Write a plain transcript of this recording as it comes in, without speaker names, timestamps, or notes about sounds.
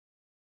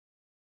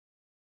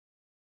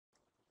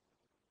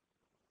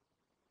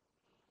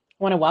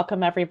Want to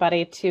welcome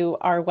everybody to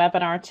our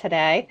webinar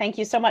today. Thank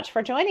you so much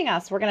for joining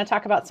us. We're going to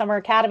talk about Summer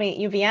Academy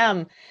at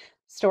UVM,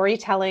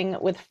 storytelling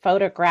with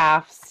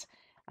photographs.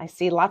 I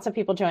see lots of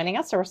people joining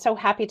us, so we're so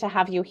happy to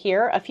have you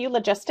here. A few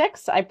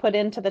logistics I put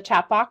into the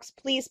chat box.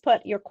 Please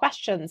put your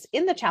questions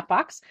in the chat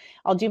box.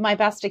 I'll do my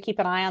best to keep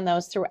an eye on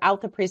those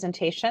throughout the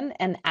presentation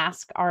and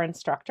ask our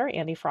instructor,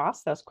 Andy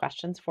Frost, those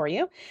questions for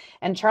you.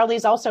 And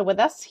Charlie's also with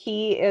us.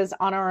 He is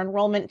on our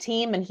enrollment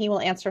team, and he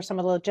will answer some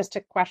of the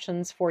logistic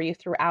questions for you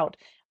throughout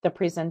the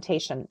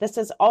presentation. This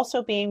is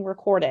also being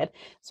recorded,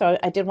 so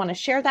I did want to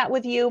share that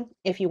with you.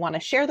 If you want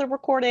to share the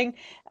recording,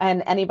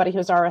 and anybody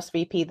who's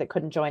RSVP that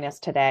couldn't join us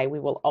today, we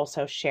will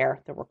also share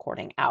the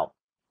recording out.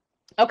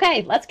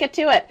 Okay, let's get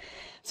to it.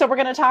 So we're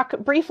going to talk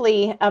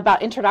briefly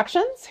about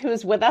introductions,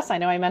 who's with us. I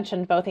know I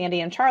mentioned both Andy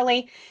and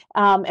Charlie,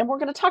 and we're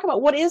going to talk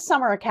about what is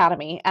Summer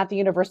Academy at the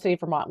University of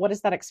Vermont. What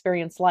is that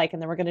experience like?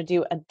 And then we're going to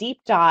do a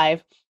deep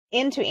dive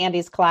into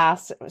Andy's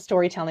class,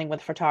 storytelling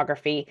with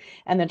photography,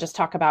 and then just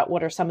talk about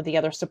what are some of the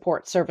other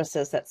support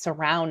services that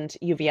surround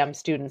UVM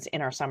students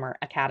in our Summer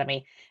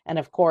Academy. And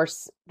of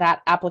course,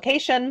 that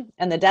application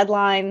and the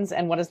deadlines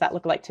and what does that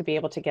look like to be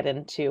able to get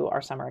into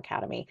our Summer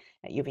Academy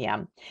at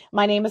UVM.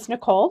 My name is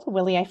Nicole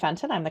Willie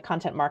Fenton. I'm the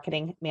Content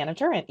Marketing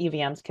Manager at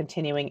UVM's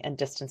Continuing and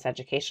Distance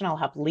Education. I'll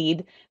help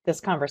lead this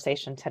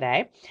conversation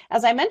today.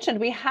 As I mentioned,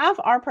 we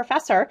have our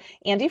professor,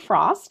 Andy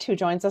Frost, who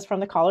joins us from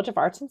the College of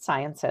Arts and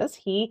Sciences.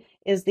 He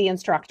is the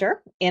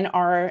instructor in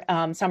our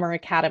Summer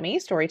Academy,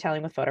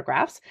 Storytelling with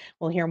Photographs.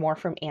 We'll hear more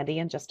from Andy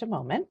in just a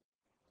moment.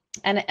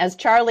 And as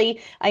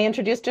Charlie, I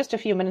introduced just a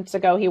few minutes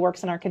ago, he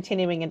works in our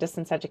Continuing and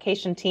Distance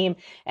Education team,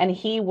 and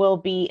he will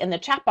be in the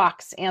chat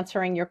box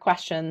answering your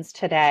questions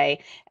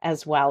today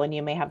as well. And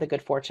you may have the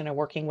good fortune of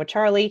working with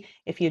Charlie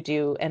if you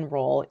do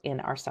enroll in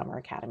our Summer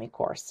Academy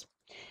course.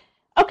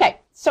 Okay,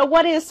 so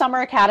what is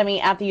Summer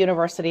Academy at the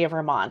University of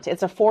Vermont?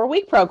 It's a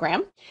 4-week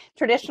program.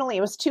 Traditionally,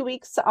 it was 2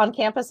 weeks on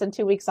campus and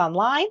 2 weeks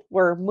online.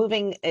 We're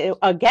moving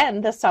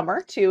again this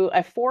summer to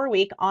a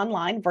 4-week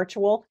online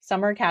virtual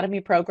Summer Academy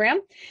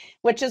program,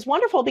 which is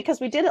wonderful because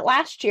we did it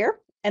last year.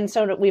 And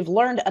so we've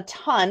learned a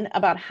ton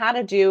about how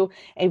to do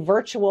a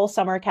virtual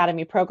Summer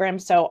Academy program.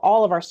 So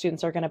all of our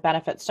students are going to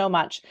benefit so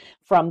much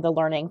from the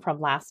learning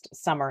from last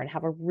summer and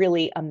have a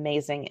really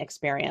amazing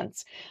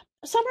experience.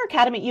 Summer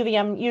Academy at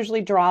UVM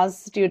usually draws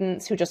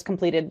students who just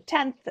completed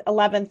 10th,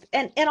 11th,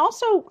 and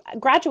also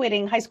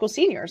graduating high school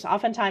seniors.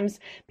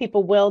 Oftentimes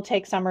people will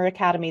take Summer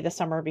Academy the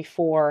summer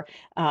before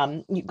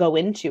you go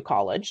into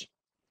college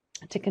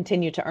to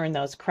continue to earn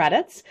those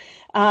credits.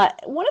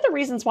 One of the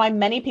reasons why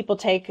many people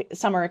take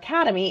Summer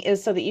Academy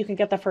is so that you can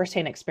get the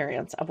firsthand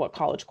experience of what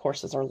college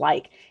courses are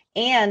like,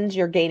 and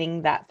you're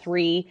gaining that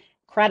 3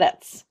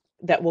 credits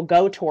that will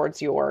go towards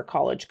your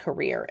college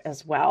career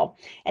as well.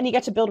 And you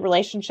get to build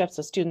relationships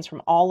with students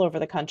from all over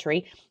the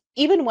country.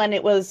 Even when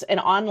it was an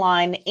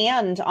online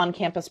and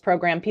on-campus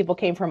program, people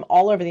came from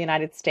all over the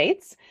United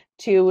States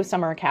to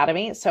Summer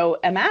Academy. So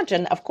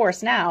imagine, of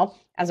course, now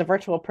as a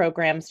virtual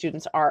program,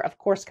 students are, of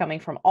course,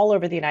 coming from all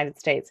over the United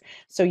States.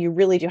 So you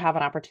really do have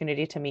an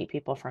opportunity to meet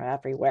people from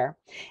everywhere.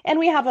 And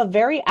we have a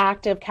very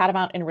active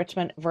Catamount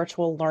Enrichment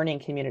virtual learning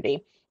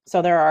community.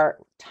 So there are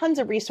tons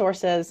of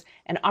resources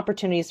and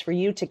opportunities for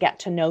you to get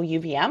to know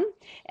UVM,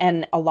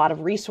 and a lot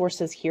of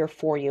resources here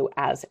for you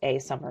as a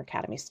Summer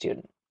Academy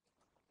student.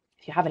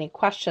 If you have any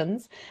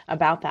questions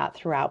about that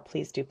throughout,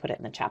 please do put it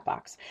in the chat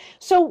box.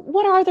 So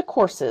what are the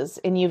courses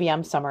in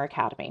UVM Summer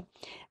Academy?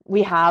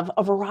 We have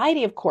a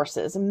variety of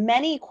courses.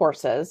 Many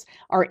courses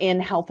are in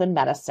health and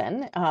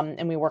medicine,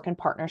 and we work in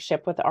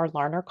partnership with our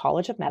Larner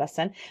College of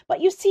Medicine. But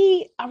you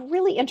see a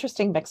really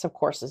interesting mix of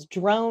courses.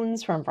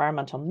 Drones for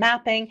environmental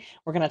mapping.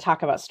 We're going to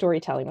talk about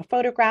storytelling with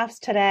photographs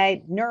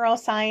today,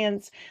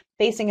 neuroscience,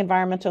 facing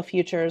environmental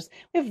futures.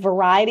 We have a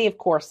variety of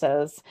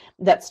courses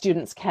that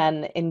students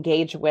can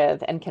engage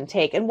with and can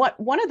take. And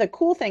one of the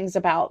cool things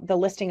about the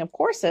listing of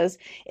courses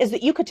is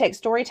that you could take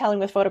storytelling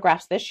with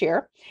photographs this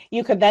year.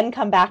 You could then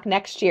come back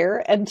next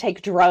year and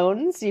take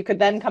drones. You could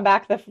then come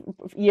back the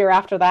year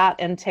after that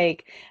and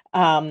take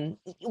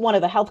one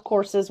of the health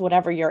courses,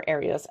 whatever your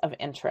areas of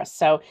interest.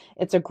 So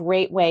it's a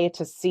great way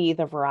to see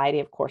the variety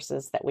of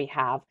courses that we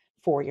have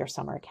for your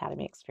Summer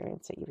Academy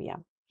experience at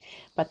UVM.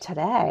 But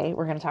today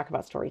we're going to talk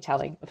about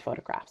storytelling with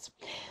photographs.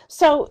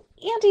 So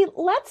Andy,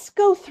 let's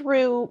go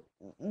through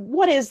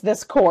what is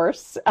this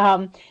course?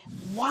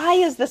 Why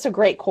is this a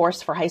great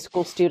course for high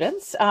school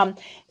students?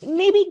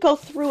 Maybe go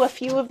through a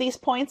few of these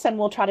points and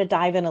we'll try to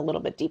dive in a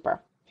little bit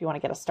deeper if you want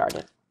to get us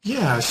started.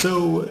 Yeah,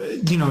 so,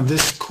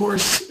 this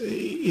course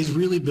is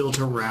really built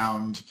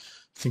around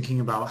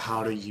thinking about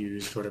how to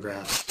use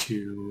photographs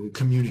to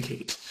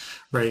communicate,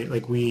 right?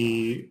 Like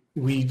we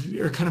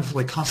are kind of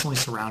like constantly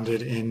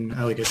surrounded in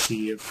like a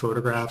sea of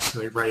photographs,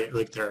 right?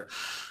 Like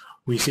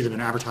we see them in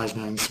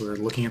advertisements, we're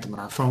looking at them on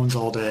our phones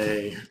all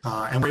day,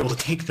 and we're able to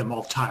take them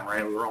all the time,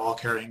 right? We're all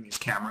carrying these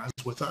cameras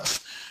with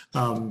us,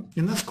 and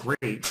that's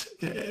great,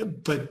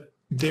 but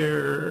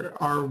there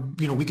are,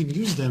 we can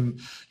use them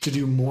to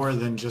do more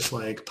than just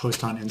like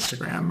post on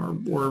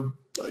Instagram or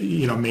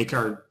make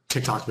our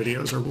TikTok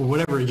videos or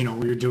whatever,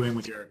 you're doing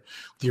with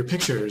your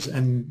pictures.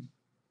 And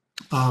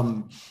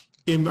I'm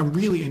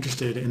really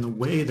interested in the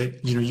way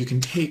that, you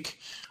can take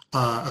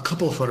a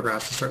couple of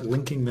photographs and start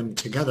linking them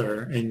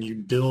together, and you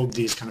build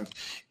these kind of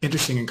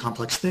interesting and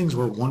complex things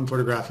where one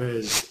photograph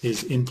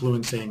is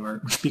influencing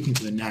or speaking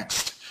to the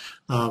next.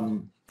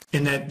 And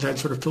that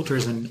sort of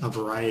filters in a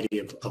variety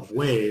of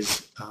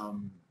ways,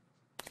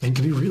 and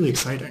can be really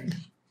exciting.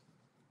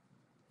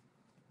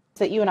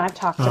 That you and I've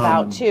talked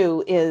about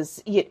too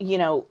is,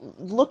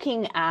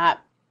 looking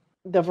at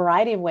the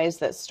variety of ways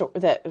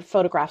that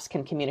photographs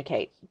can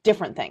communicate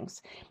different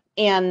things.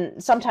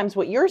 And sometimes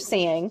what you're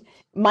seeing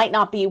might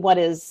not be what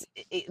is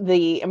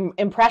the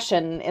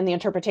impression and the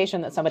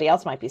interpretation that somebody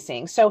else might be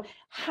seeing. So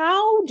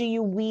how do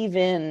you weave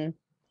in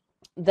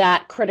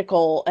that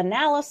critical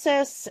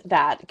analysis,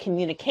 that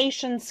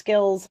communication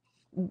skills,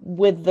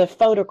 with the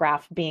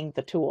photograph being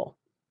the tool?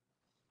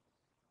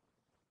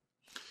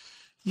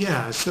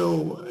 Yeah,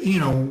 so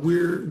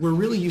we're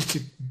really used to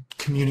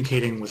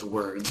communicating with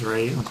words,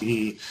 right?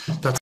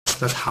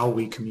 That's how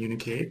we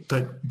communicate.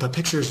 But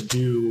pictures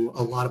do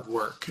a lot of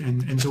work,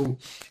 and so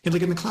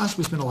like in the class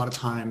we spend a lot of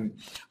time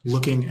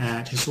looking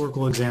at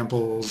historical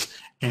examples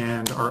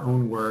and our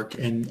own work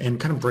and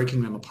kind of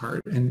breaking them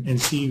apart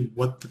and see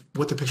what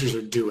the pictures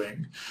are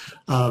doing,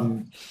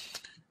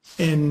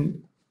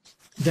 and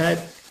that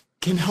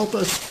can help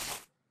us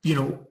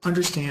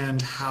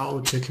understand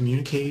how to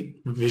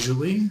communicate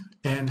visually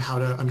and how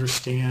to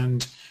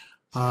understand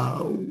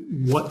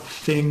what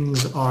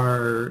things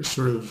are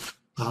sort of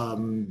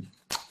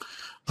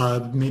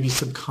maybe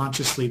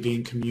subconsciously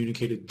being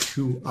communicated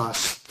to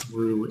us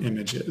through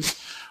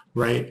images,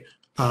 right?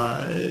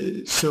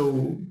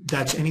 So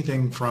that's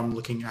anything from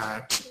looking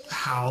at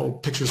how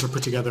pictures are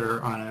put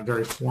together on a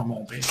very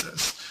formal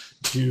basis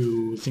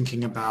to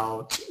thinking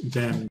about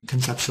them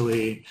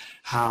conceptually,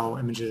 how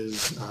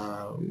images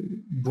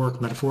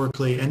work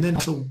metaphorically, and then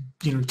also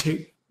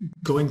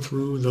going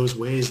through those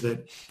ways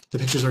that the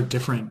pictures are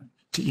different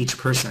to each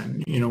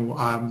person.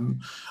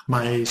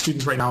 My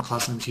students right now in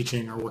class I'm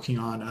teaching are working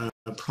on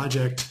a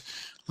project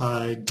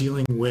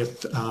dealing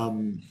with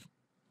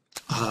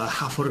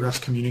how photographs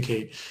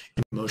communicate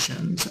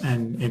emotions,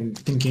 and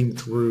thinking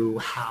through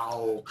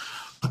how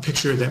a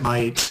picture that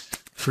might,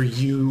 for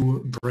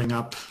you, bring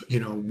up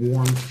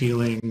warm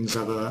feelings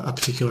of a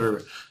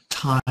particular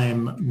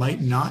time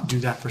might not do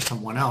that for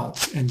someone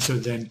else. And so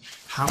then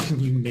how can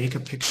you make a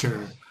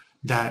picture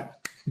that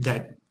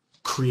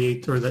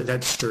create or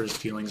that stirs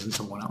feelings in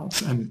someone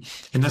else? And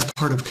that's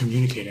part of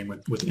communicating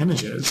with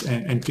images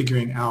and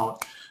figuring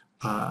out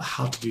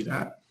how to do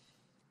that.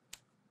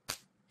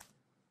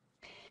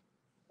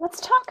 Let's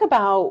talk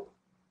about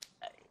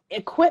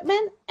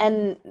equipment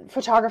and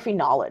photography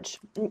knowledge.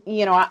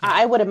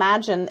 I would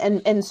imagine,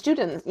 and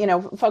students,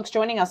 folks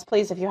joining us,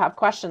 please, if you have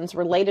questions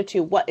related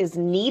to what is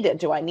needed.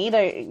 Do I need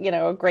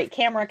a great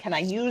camera? Can I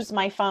use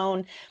my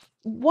phone?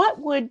 What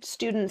would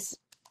students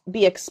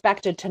be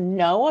expected to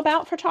know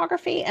about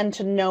photography and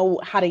to know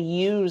how to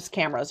use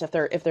cameras if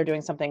they're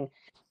doing something,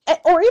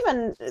 or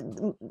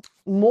even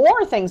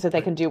more things that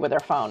they can do with their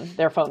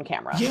phone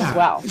camera as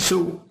well?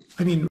 So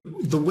I mean,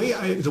 the way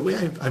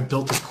I've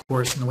built this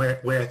course and the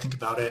way I think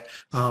about it,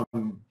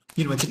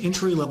 it's an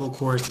entry level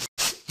course.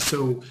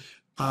 So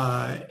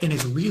and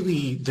it's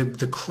really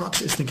the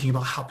crux is thinking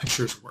about how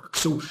pictures work.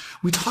 So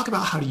we talk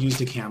about how to use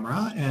the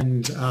camera,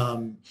 and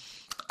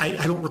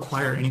I don't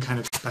require any kind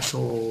of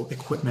special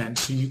equipment.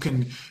 So you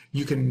can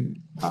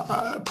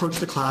approach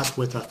the class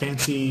with a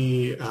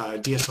fancy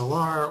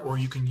DSLR, or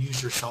you can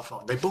use your cell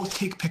phone. They both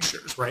take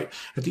pictures, right?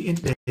 At the end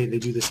of the day, they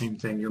do the same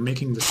thing. You're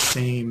making the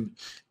same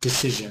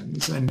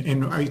decisions.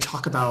 And I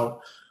talk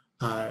about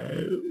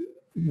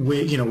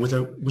when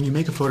you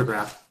make a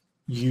photograph,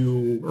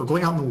 you are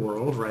going out in the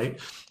world, right?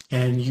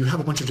 And you have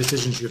a bunch of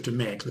decisions you have to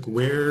make. Like,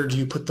 where do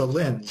you put the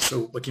lens?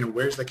 So,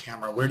 where's the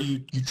camera? Where do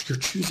you're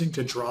choosing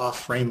to draw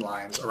frame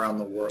lines around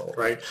the world,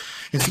 right?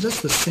 And so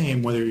that's the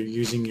same whether you're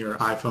using your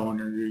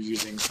iPhone or you're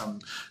using some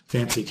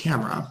fancy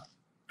camera.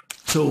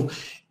 So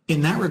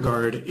in that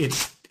regard,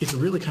 it's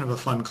really kind of a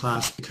fun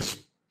class because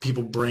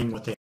people bring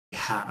what they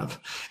have.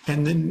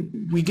 And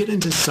then we get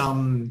into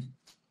some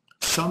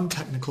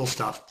technical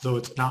stuff, though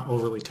it's not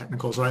overly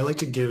technical. So I like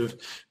to give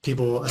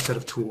people a set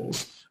of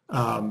tools.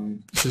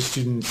 So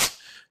students,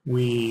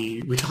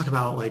 we talk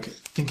about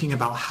thinking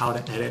about how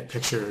to edit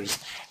pictures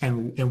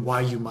and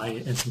why you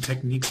might, and some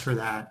techniques for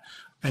that.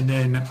 And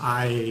then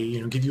I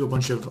give you a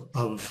bunch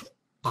of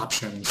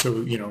options.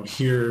 So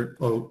here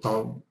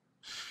I'll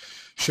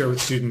share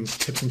with students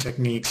tips and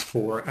techniques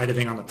for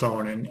editing on the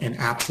phone and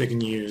apps they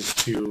can use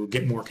to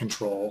get more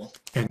control.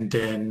 And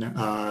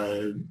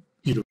then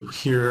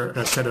here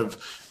a set of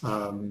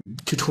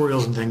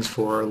tutorials and things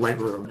for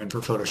Lightroom and for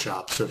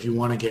Photoshop. So if you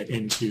want to get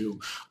into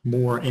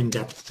more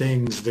in-depth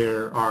things,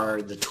 there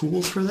are the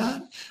tools for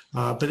that,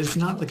 but it's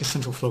not like a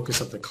central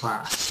focus of the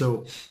class.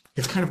 So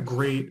it's kind of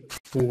great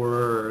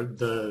for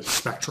the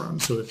spectrum.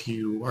 So if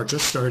you are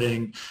just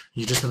starting,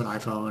 you just have an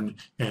iPhone,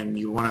 and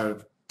you want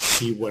to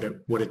see what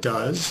it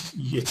does.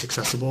 It's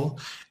accessible,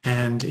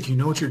 and if you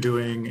know what you're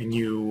doing and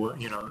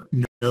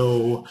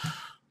know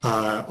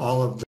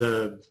all of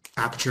the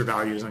aperture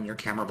values on your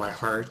camera by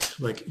heart,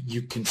 like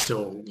you can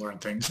still learn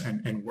things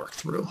and work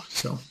through.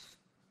 So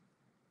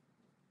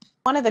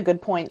one of the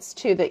good points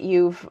too that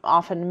you've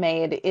often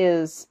made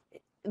is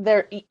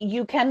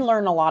you can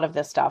learn a lot of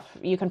this stuff.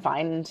 You can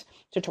find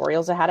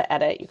tutorials on how to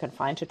edit, you can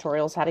find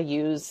tutorials how to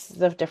use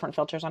the different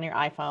filters on your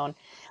iPhone.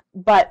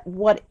 But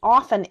what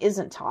often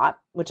isn't taught,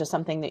 which is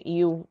something that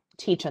you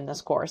teach in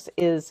this course,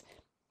 is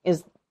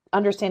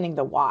understanding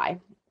the why.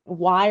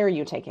 Why are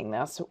you taking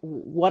this?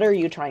 What are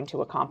you trying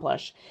to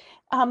accomplish?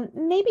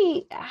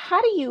 Maybe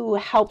how do you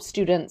help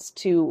students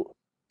to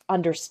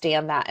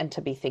understand that and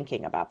to be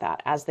thinking about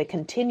that as they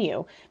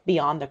continue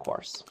beyond the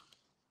course?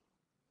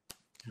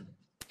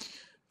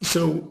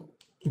 So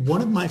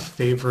one of my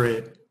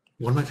favorite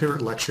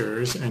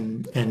lectures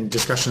and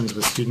discussions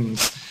with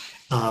students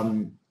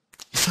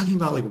is talking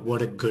about like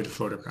what a good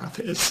photograph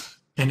is.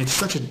 And it's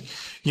such a,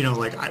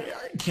 like I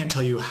can't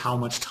tell you how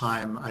much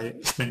time I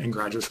spent in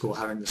graduate school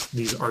having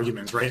these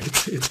arguments, right?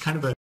 It's kind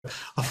of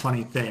a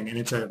funny thing, and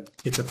it's a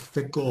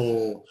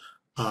fickle,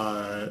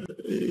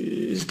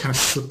 it's kind of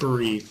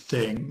slippery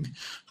thing.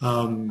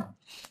 And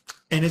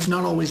it's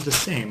not always the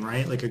same,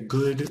 right? Like a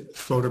good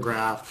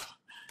photograph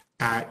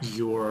at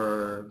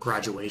your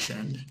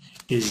graduation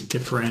is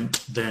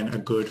different than a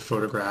good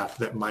photograph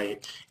that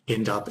might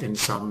end up in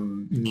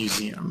some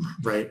museum,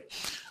 right?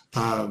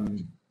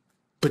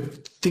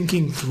 But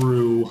thinking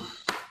through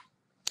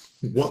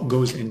what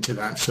goes into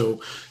that.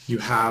 So you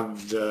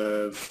have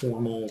the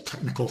formal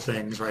technical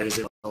things, right? Is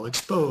it well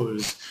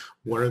exposed?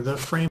 What are the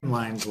frame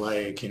lines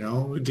like?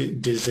 How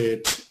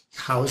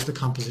is the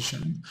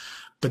composition?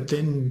 But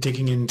then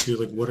digging into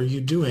like, what are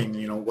you doing?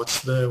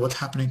 What's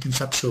happening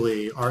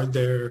conceptually? Are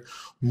there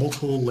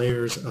multiple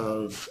layers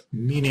of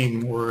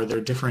meaning, or are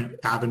there different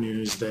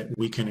avenues that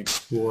we can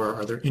explore?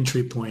 Are there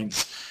entry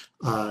points?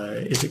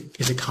 Is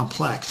it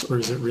complex, or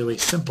is it really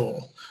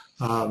simple?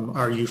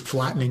 Are you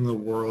flattening the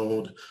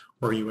world,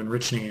 or are you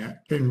enriching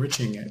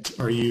it?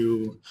 Are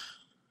you,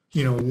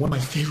 one of my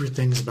favorite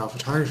things about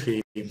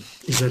photography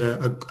is that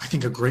I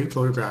think a great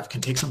photograph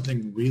can take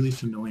something really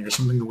familiar,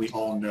 something that we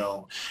all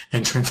know,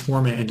 and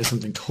transform it into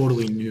something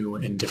totally new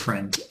and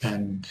different.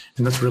 And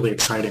that's really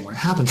exciting when it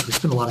happens. We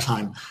spend a lot of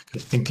time kind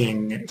of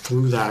thinking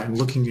through that and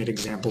looking at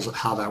examples of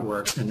how that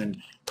works, and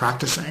then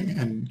practicing,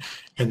 and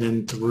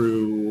then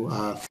through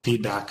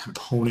feedback, kind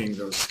of honing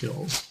those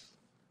skills.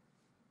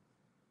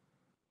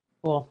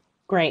 Cool.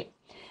 Great.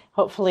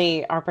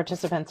 Hopefully our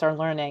participants are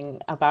learning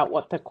about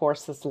what the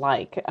course is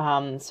like.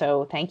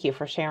 So thank you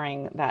for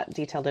sharing that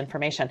detailed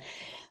information.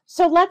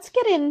 So let's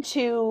get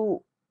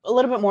into a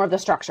little bit more of the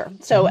structure.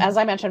 So as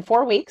I mentioned,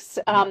 4 weeks.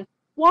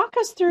 Walk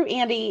us through,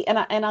 Andy,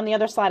 and on the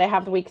other slide I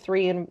have the week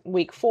 3 and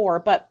week 4,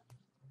 but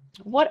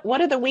what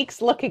are the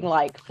weeks looking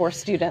like for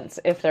students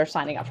if they're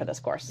signing up for this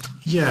course?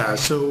 Yeah,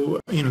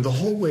 so the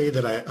whole way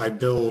that I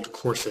build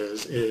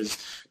courses is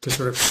to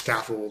sort of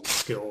scaffold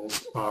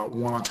skills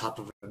one on top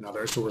of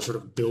another. So we're sort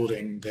of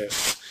building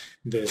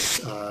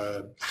this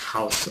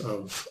house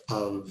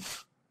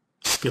of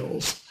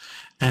skills.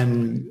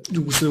 And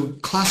so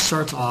class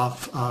starts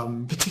off,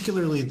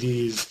 particularly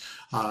these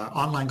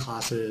online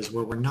classes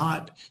where we're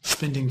not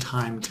spending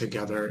time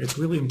together. It's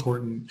really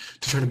important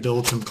to try to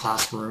build some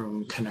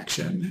classroom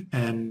connection.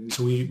 And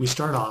so we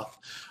start off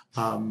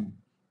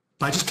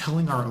by just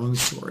telling our own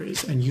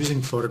stories and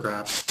using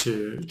photographs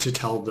to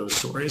tell those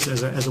stories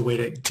as a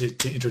way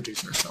to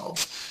introduce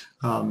ourselves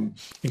and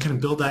kind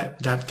of build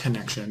that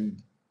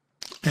connection.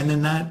 And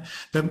then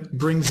that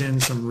brings in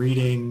some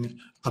reading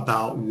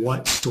about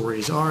what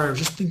stories are,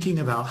 just thinking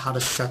about how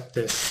to set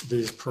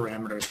these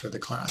parameters for the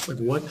class. Like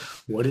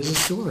what is a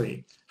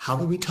story? How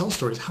do we tell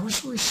stories? How are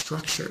stories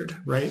structured,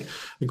 right?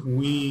 Like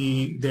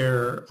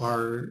there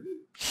are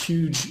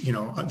huge,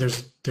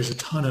 there's a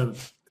ton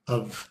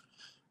of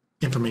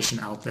information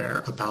out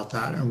there about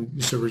that.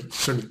 And so we're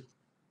sort of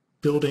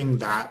building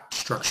that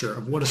structure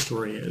of what a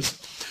story is,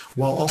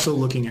 while also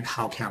looking at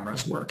how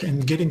cameras work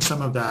and getting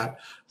some of that,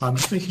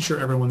 just making sure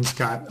everyone's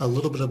got a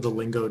little bit of the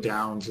lingo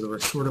down so that we're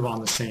sort of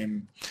on the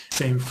same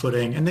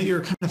footing, and that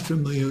you're kind of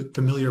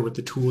familiar with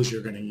the tools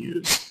you're going to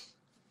use.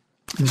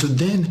 And so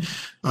then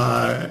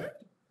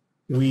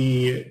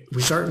we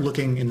start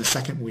looking in the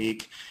second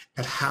week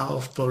at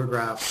how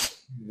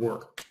photographs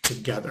work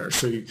together.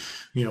 So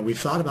we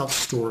thought about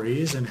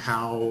stories and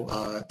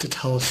how to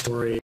tell a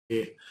story.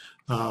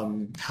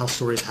 How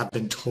stories have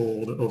been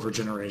told over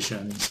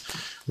generations.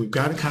 We've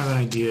got kind of an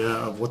idea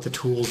of what the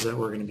tools that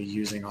we're going to be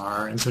using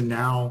are, and so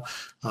now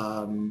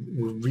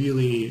we're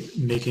really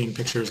making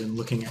pictures and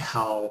looking at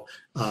how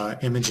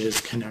images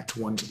connect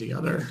one to the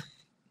other.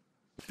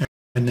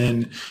 And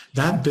then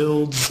that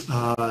builds,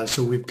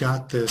 so we've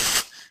got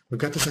this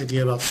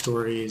idea about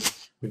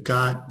stories, we've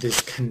got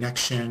this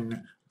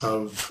connection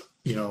of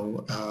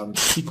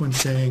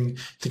sequencing,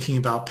 thinking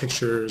about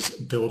pictures,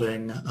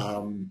 building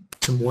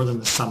to more than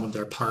the sum of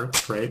their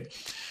parts, right?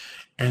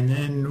 And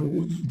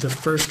then the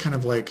first kind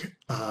of like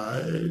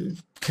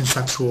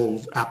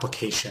conceptual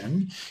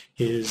application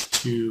is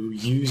to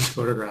use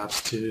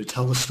photographs to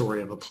tell the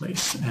story of a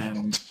place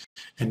and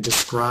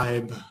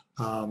describe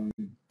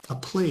a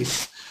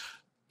place,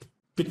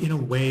 but in a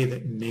way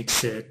that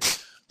makes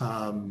it,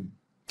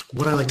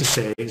 what I like to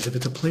say is if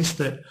it's a place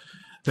that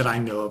I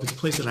know, if it's a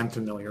place that I'm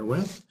familiar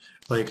with,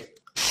 like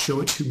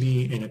show it to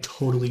me in a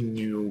totally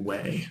new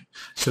way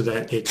so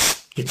that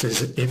it's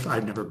as if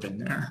I've never been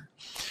there.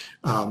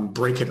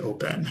 Break it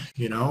open,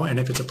 you know, and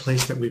if it's a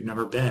place that we've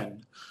never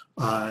been,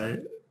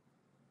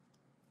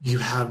 you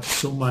have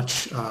so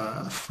much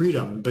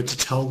freedom, but to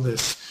tell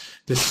this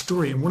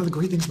story. And one of the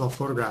great things about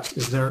photographs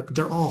is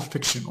they're all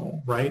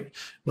fictional, right?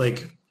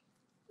 Like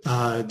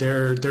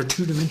they're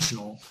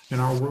two-dimensional, and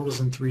our world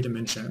is in 3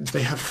 dimensions.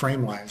 They have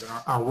frame lines, and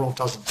our world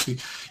doesn't. So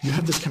you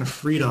have this kind of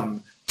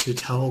freedom to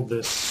tell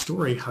this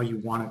story how you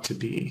want it to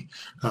be.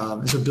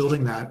 And so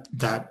building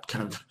that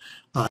kind of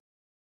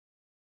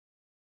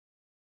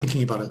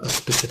thinking about a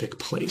specific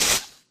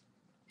place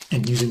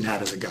and using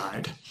that as a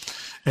guide.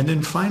 And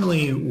then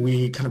finally,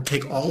 we kind of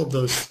take all of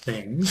those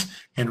things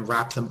and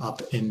wrap them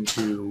up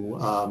into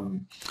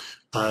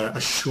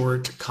a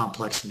short,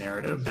 complex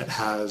narrative that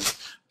has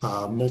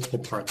multiple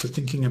parts. So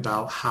thinking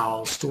about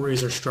how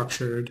stories are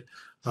structured,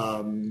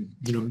 you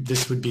know,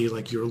 this would be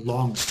like your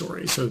long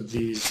story. So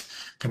these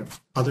kind of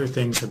other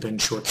things have been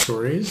short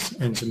stories,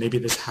 and so maybe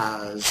this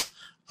has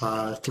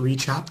 3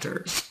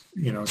 chapters.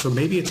 You know, so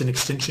maybe it's an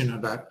extension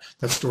of that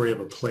story of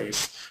a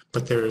place,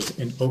 but there's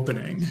an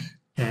opening,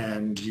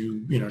 and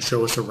you know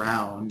show us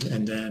around,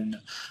 and then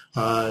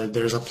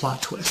there's a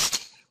plot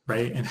twist,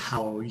 right? And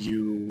how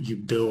you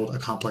build a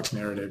complex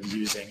narrative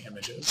using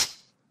images.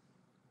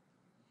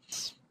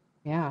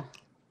 Yeah.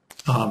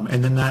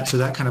 And then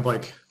that kind of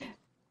like,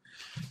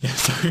 yeah,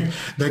 sorry,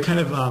 that kind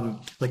of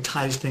like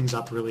ties things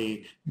up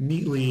really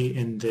neatly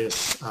in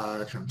this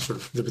kind of sort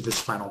of this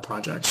final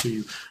project. So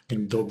you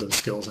can build those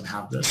skills and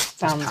have this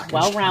sounds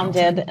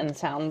well-rounded and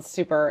sounds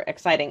super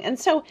exciting. And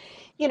so,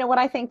 you know, what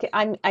I think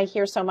I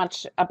hear so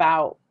much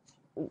about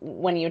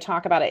when you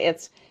talk about it,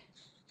 it's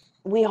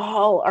we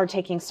all are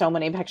taking so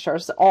many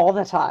pictures all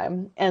the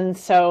time. And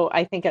so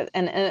I think,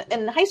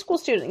 and high school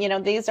students, you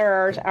know, these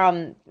are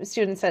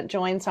students that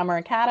join Summer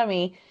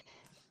Academy.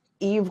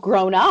 You've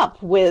grown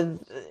up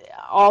with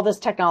all this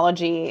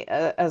technology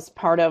as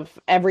part of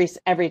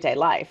everyday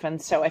life.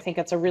 And so I think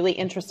it's a really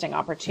interesting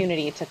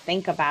opportunity to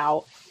think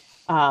about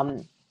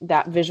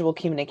that visual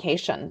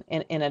communication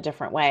in a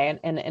different way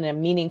and in a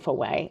meaningful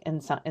way in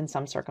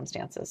some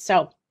circumstances.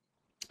 So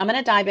I'm going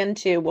to dive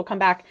into, we'll come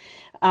back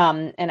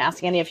and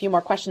ask Andy a few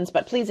more questions,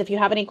 but please, if you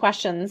have any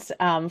questions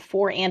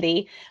for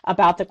Andy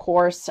about the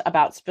course,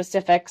 about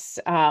specifics,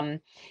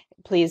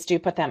 please do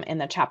put them in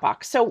the chat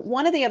box. So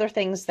one of the other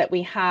things that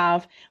we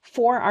have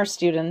for our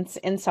students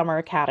in Summer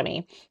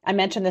Academy, I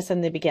mentioned this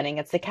in the beginning,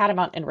 it's the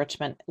Catamount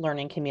Enrichment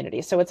Learning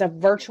Community. So it's a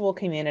virtual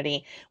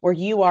community where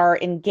you are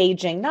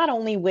engaging not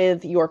only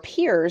with your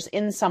peers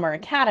in Summer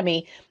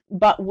Academy,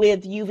 but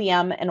with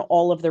UVM and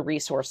all of the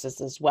resources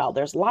as well.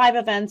 There's live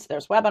events,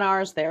 there's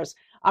webinars, there's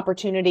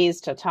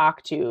opportunities to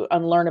talk to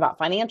and learn about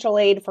financial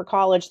aid for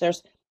college.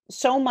 There's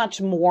so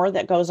much more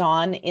that goes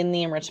on in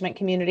the enrichment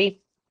community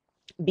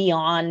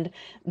beyond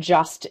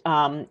just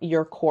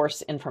your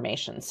course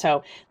information.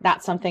 So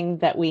that's something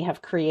that we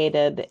have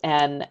created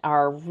and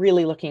are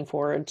really looking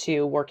forward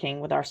to working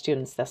with our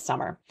students this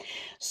summer.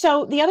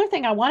 So the other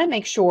thing I want to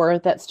make sure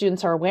that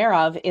students are aware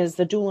of is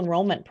the dual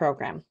enrollment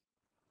program.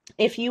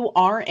 If you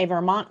are a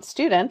Vermont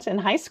student in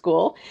high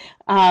school,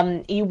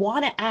 you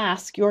want to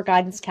ask your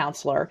guidance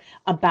counselor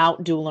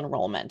about dual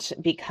enrollment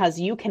because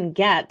you can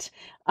get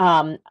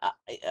 2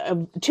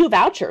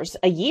 vouchers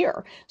a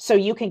year. So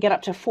you can get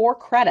up to 4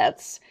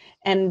 credits,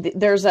 and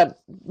there's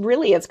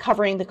it's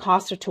covering the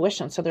cost of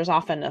tuition. So there's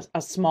often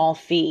a small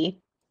fee,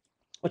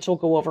 which we'll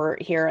go over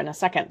here in a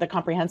second, the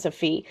comprehensive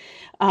fee.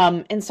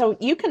 And so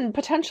you can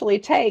potentially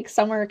take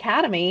Summer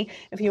Academy,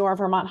 if you are a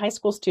Vermont high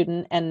school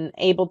student and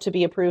able to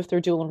be approved through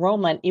dual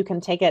enrollment, you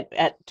can take it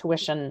at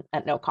tuition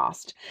at no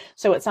cost.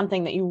 So it's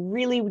something that you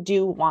really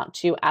do want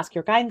to ask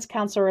your guidance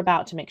counselor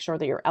about to make sure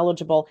that you're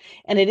eligible.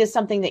 And it is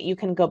something that you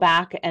can go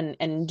back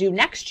and do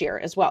next year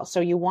as well. So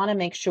you want to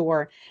make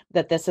sure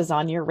that this is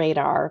on your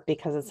radar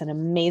because it's an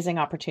amazing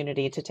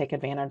opportunity to take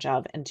advantage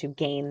of and to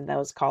gain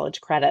those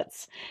college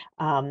credits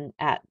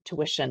at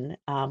tuition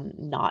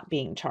not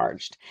being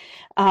charged.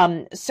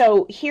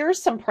 So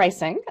here's some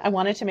pricing. I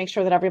wanted to make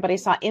sure that everybody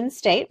saw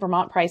in-state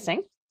Vermont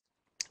pricing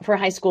for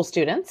high school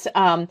students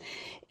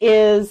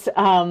is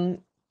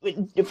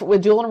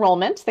with dual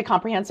enrollment, the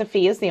comprehensive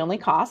fee is the only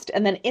cost.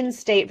 And then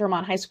in-state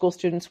Vermont high school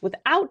students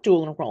without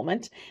dual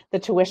enrollment, the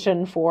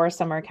tuition for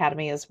Summer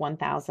Academy is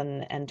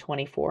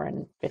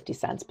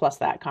 $1,024.50 plus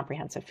that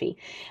comprehensive fee.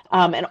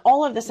 And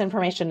all of this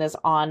information is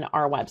on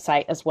our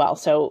website as well.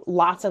 So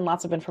lots and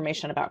lots of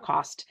information about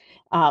cost.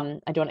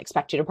 I don't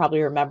expect you to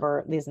probably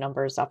remember these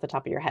numbers off the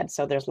top of your head.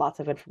 So there's lots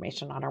of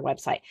information on our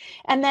website.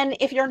 And then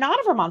if you're not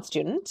a Vermont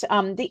student,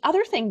 the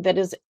other thing that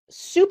is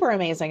super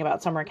amazing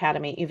about Summer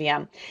Academy at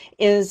UVM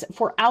is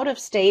for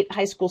out-of-state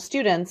high school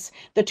students,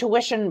 the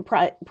tuition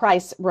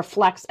price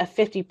reflects a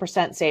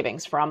 50%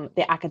 savings from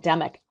the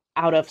academic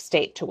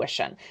out-of-state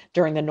tuition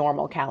during the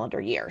normal calendar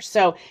year.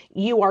 So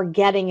you are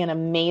getting an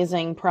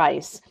amazing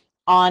price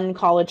on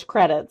college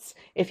credits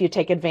if you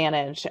take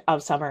advantage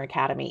of Summer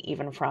Academy,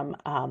 even from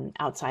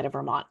outside of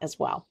Vermont as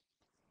well.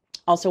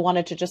 Also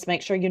wanted to just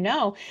make sure you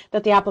know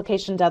that the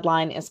application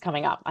deadline is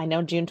coming up. I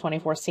know June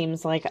 24th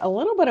seems like a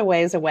little bit of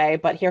ways away,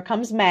 but here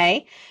comes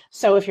May.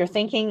 So if you're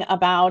thinking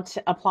about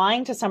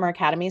applying to Summer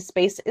Academy,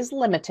 space is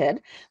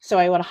limited. So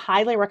I would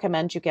highly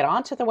recommend you get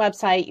onto the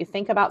website, you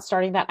think about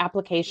starting that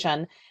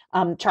application.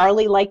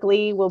 Charlie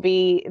likely will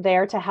be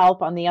there to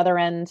help on the other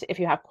end if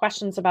you have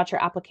questions about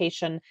your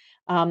application,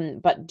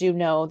 but do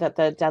know that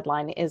the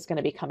deadline is going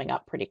to be coming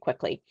up pretty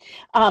quickly.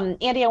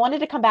 Andy, I wanted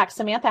to come back.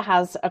 Samantha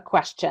has a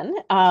question.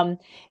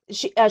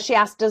 She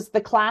asked, does the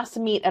class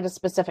meet at a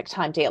specific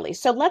time daily?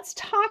 So let's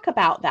talk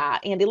about that,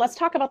 Andy. Let's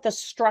talk about the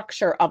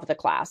structure of the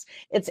class.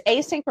 It's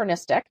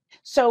asynchronistic.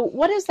 So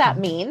what does that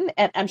mean?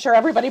 And I'm sure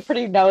everybody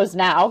pretty knows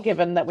now,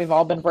 given that we've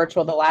all been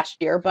virtual the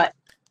last year, but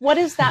what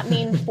does that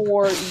mean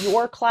for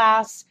your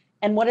class?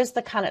 And what is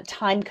the kind of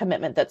time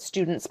commitment that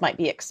students might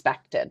be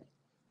expected?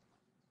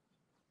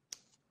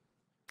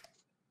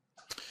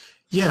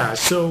 Yeah,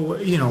 so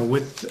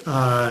with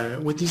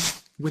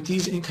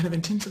these kind of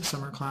intensive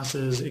summer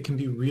classes, it can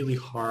be really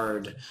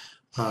hard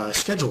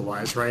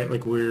schedule-wise, right?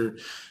 Like we're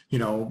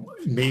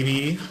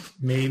maybe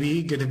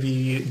going to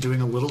be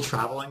doing a little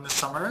traveling this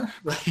summer,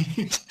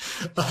 right?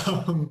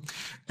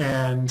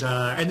 And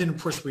then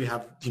of course we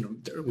have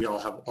we all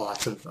have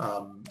lots of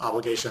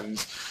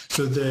obligations.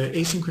 So the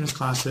asynchronous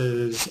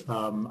classes,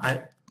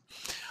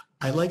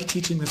 I like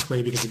teaching this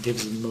way because it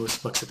gives the most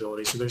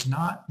flexibility. So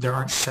there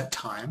aren't set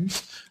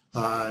times.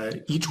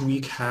 Each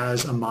week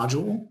has a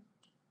module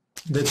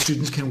that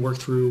students can work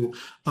through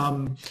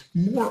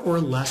more or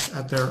less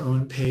at their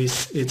own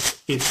pace.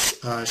 It's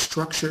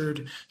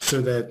structured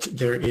so that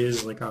there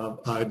is like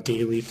a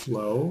daily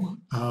flow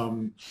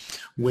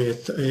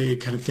with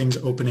kind of things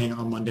opening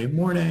on Monday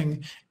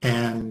morning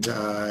and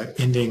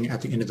ending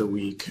at the end of the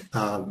week.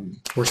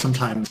 Or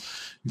sometimes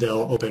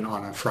they'll open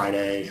on a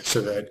Friday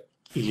so that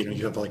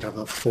you have like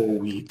a full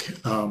week.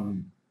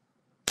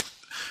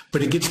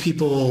 But it gets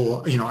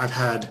people, I've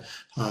had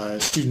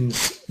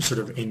students sort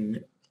of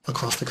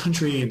across the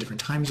country in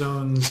different time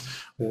zones,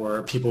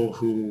 or people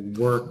who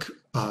are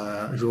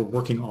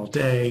working all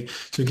day.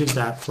 So it gives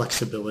that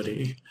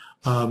flexibility.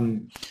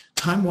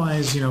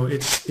 Time-wise,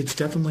 it's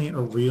definitely a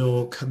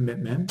real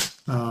commitment.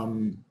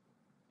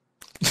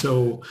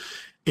 So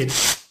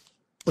it's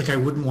like I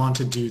wouldn't want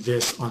to do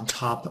this on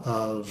top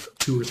of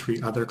 2 or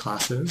 3 other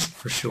classes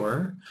for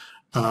sure.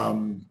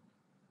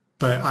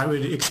 But I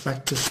would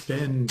expect to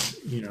spend,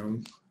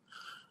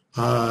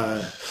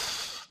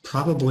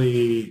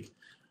 probably,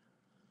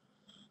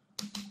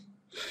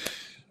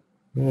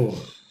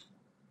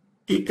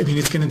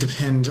 it's going to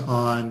depend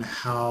on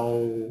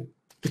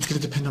it's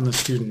going to depend on the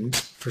student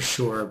for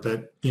sure,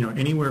 but,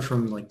 anywhere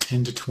from like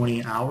 10 to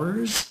 20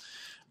 hours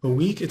a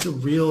week. It's a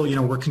real,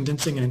 we're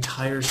condensing an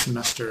entire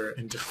semester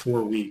into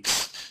 4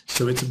 weeks.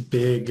 So it's a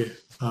big,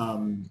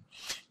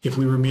 if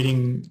we were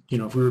meeting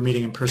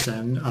in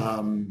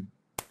person,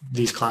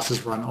 these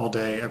classes run all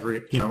day,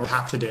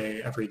 half the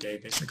day, every day,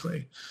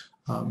 basically.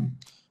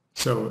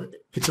 So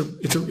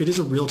it is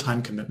a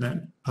real-time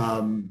commitment.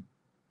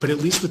 But at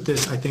least with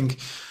this,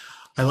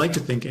 I like to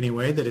think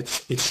anyway that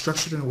it's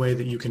structured in a way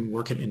that you can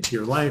work it into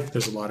your life.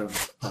 There's a lot of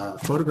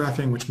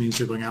photographing, which means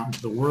you're going out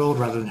into the world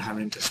rather than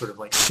having to sort of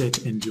like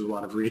sit and do a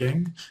lot of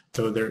reading,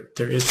 though there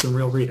is some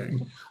real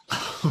reading.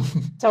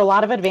 So a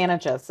lot of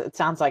advantages, it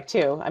sounds like,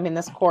 too. I mean,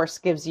 this course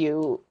gives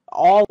you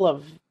all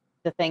of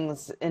the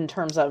things in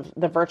terms of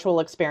the virtual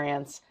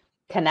experience,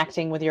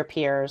 connecting with your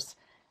peers,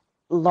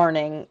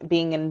 learning,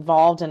 being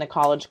involved in a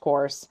college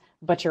course,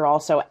 but you're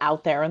also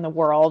out there in the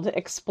world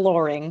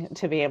exploring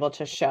to be able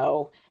to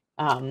show,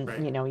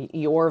 right,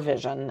 your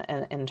vision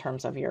in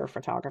terms of your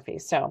photography.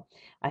 So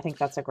I think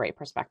that's a great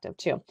perspective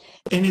too.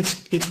 And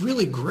it's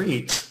really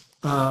great,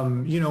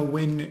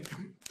 when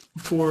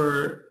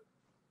for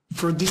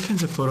these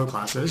kinds of photo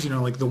classes,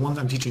 like the ones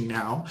I'm teaching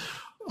now,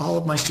 all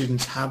of my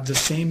students have the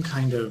same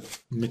kind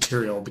of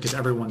material because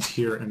everyone's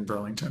here in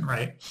Burlington,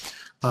 right?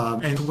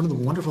 And one of the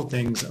wonderful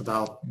things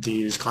about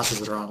these classes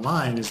that are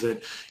online is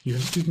that you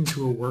have students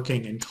who are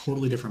working in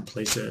totally different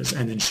places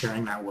and then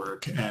sharing that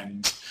work.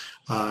 And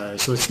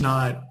so it's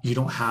not, you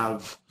don't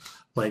have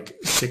like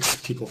 6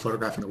 people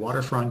photographing the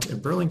waterfront in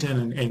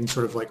Burlington and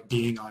sort of like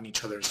being on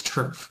each other's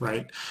turf,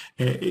 right?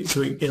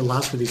 So it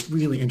allows for these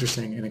really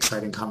interesting and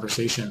exciting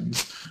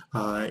conversations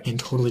in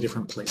totally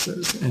different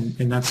places.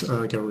 And that's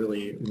like a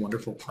really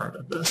wonderful part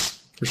of this.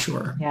 For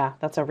sure. Yeah,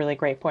 that's a really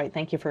great point.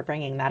 Thank you for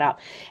bringing that up.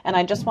 And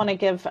I just want to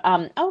give,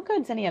 oh,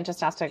 good. Zinnia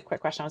just asked a quick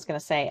question. I was going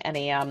to say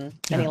any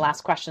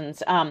last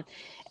questions.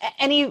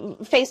 Any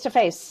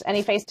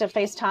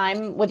face-to-face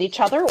time with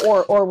each other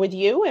or with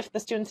you if the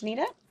students need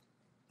it?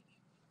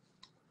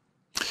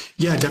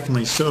 Yeah,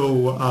 definitely.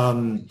 So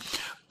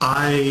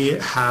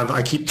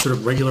I keep sort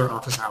of regular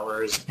office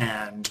hours,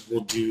 and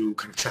we'll do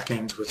kind of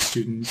check-ins with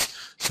students.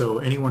 So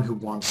anyone who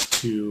wants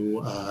to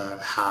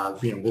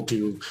have, we'll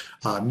do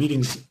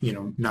meetings,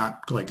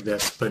 not like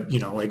this, but,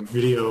 like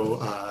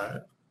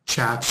video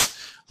chats.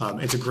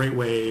 It's a great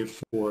way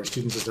for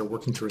students as they're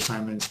working through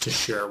assignments to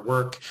share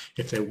work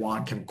if they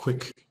want kind of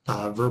quick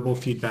verbal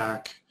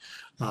feedback.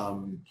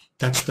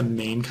 That's the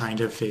main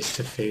kind of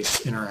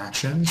face-to-face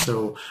interaction.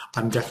 So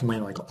I'm definitely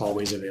like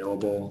always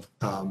available.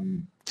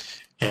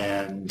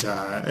 And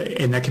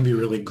that can be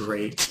really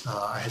great.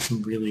 I had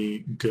some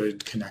really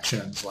good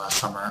connections last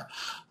summer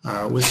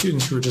with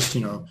students who were just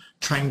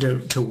trying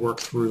to work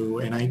through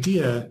an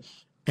idea,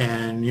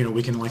 and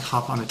we can like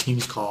hop on a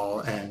Teams call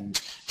and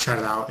chat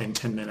it out in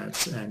 10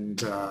 minutes, and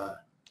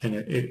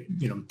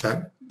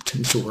that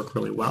tends to work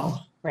really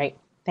well. Great.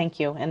 Thank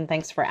you. And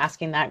thanks for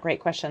asking that great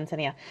question,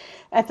 Tania.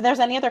 If there's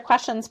any other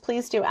questions,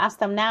 please do ask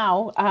them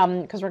now,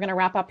 because we're going to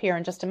wrap up here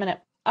in just a minute.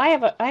 I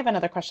have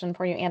another question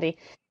for you, Andy.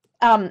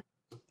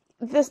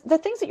 The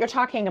things that you're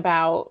talking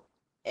about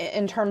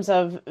in terms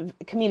of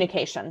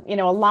communication,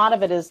 a lot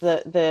of it is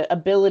the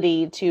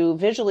ability to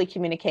visually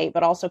communicate,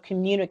 but also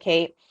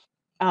communicate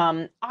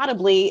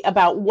audibly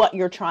about what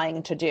you're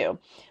trying to do.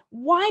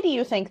 Why do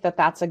you think that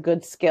that's a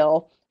good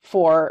skill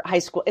for high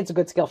school? It's a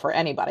good skill for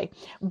anybody,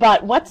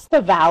 but what's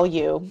the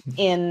value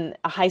in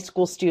a high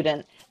school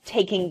student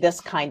taking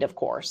this kind of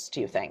course, do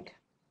you think?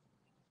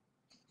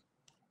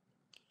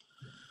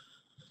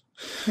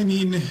 I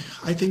mean,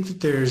 I think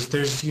that there's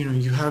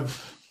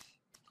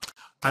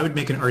I would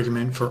make an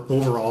argument for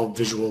overall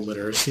visual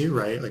literacy,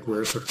 right? Like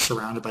we're sort of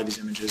surrounded by these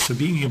images. So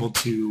being able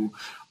to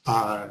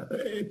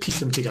piece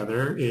them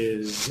together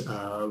is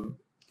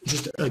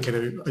just like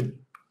a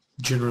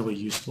generally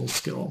useful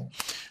skill.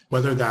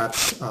 Whether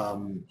that's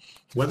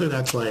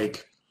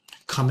like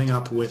coming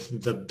up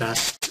with the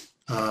best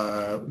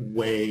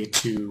way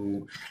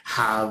to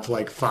have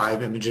like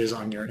 5 images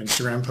on your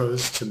Instagram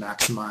post to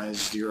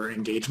maximize your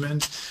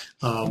engagement,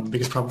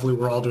 because probably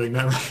we're all doing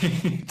that,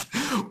 right?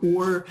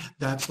 Or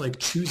that's like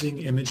choosing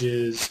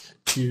images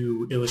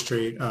to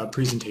illustrate a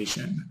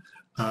presentation,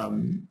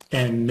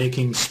 and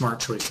making smart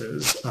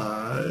choices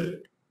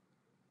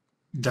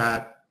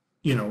that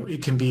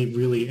it can be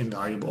really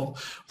invaluable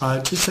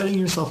to setting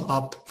yourself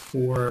up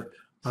for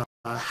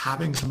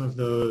having some of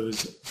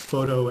those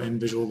photo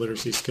and visual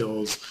literacy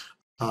skills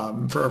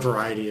for a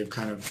variety of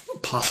kind of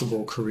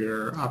possible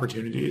career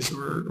opportunities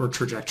or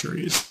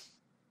trajectories.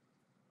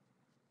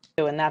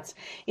 And that's,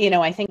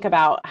 I think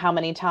about how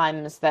many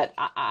times that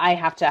I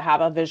have to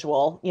have a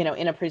visual,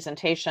 in a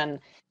presentation,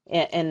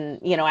 in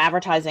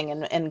advertising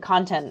and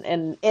content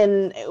and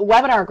in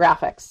webinar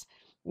graphics.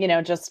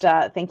 Just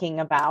thinking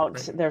about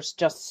Right. There's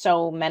just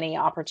so many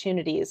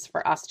opportunities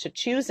for us to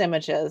choose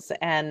images,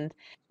 and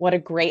what a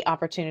great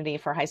opportunity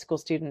for high school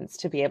students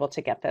to be able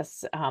to get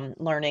this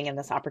learning and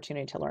this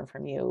opportunity to learn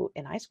from you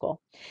in high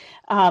school.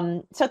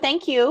 So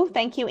thank you,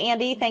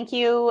 Andy. Thank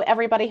you,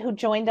 everybody who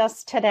joined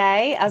us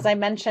today. As I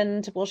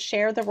mentioned, we'll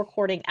share the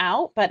recording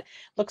out, but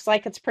looks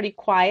like it's pretty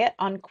quiet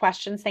on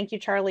questions. Thank you,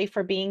 Charlie,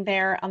 for being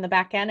there on the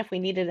back end if we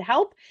needed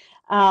help.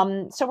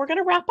 So we're going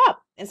to wrap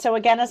up. And so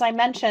again, as I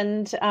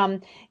mentioned,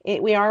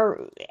 we are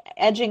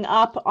edging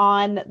up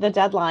on the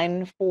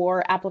deadline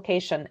for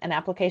application, and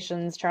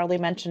applications. Charlie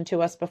mentioned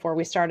to us before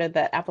we started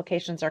that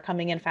applications are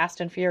coming in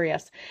fast and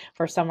furious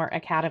for Summer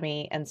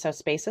Academy. And so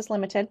space is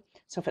limited.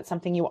 So if it's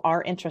something you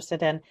are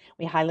interested in,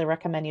 we highly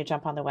recommend you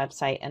jump on the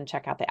website and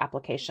check out the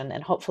application.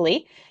 And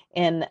hopefully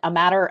in a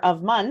matter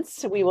of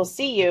months, we will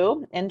see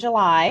you in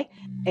July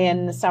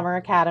in Summer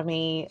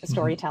Academy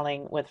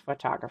Storytelling with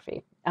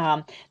Photography.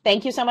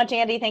 Thank you so much,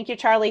 Andy. Thank you,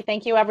 Charlie.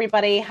 Thank you,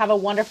 everybody. Have a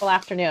wonderful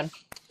afternoon.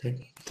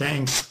 Okay.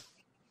 Thanks.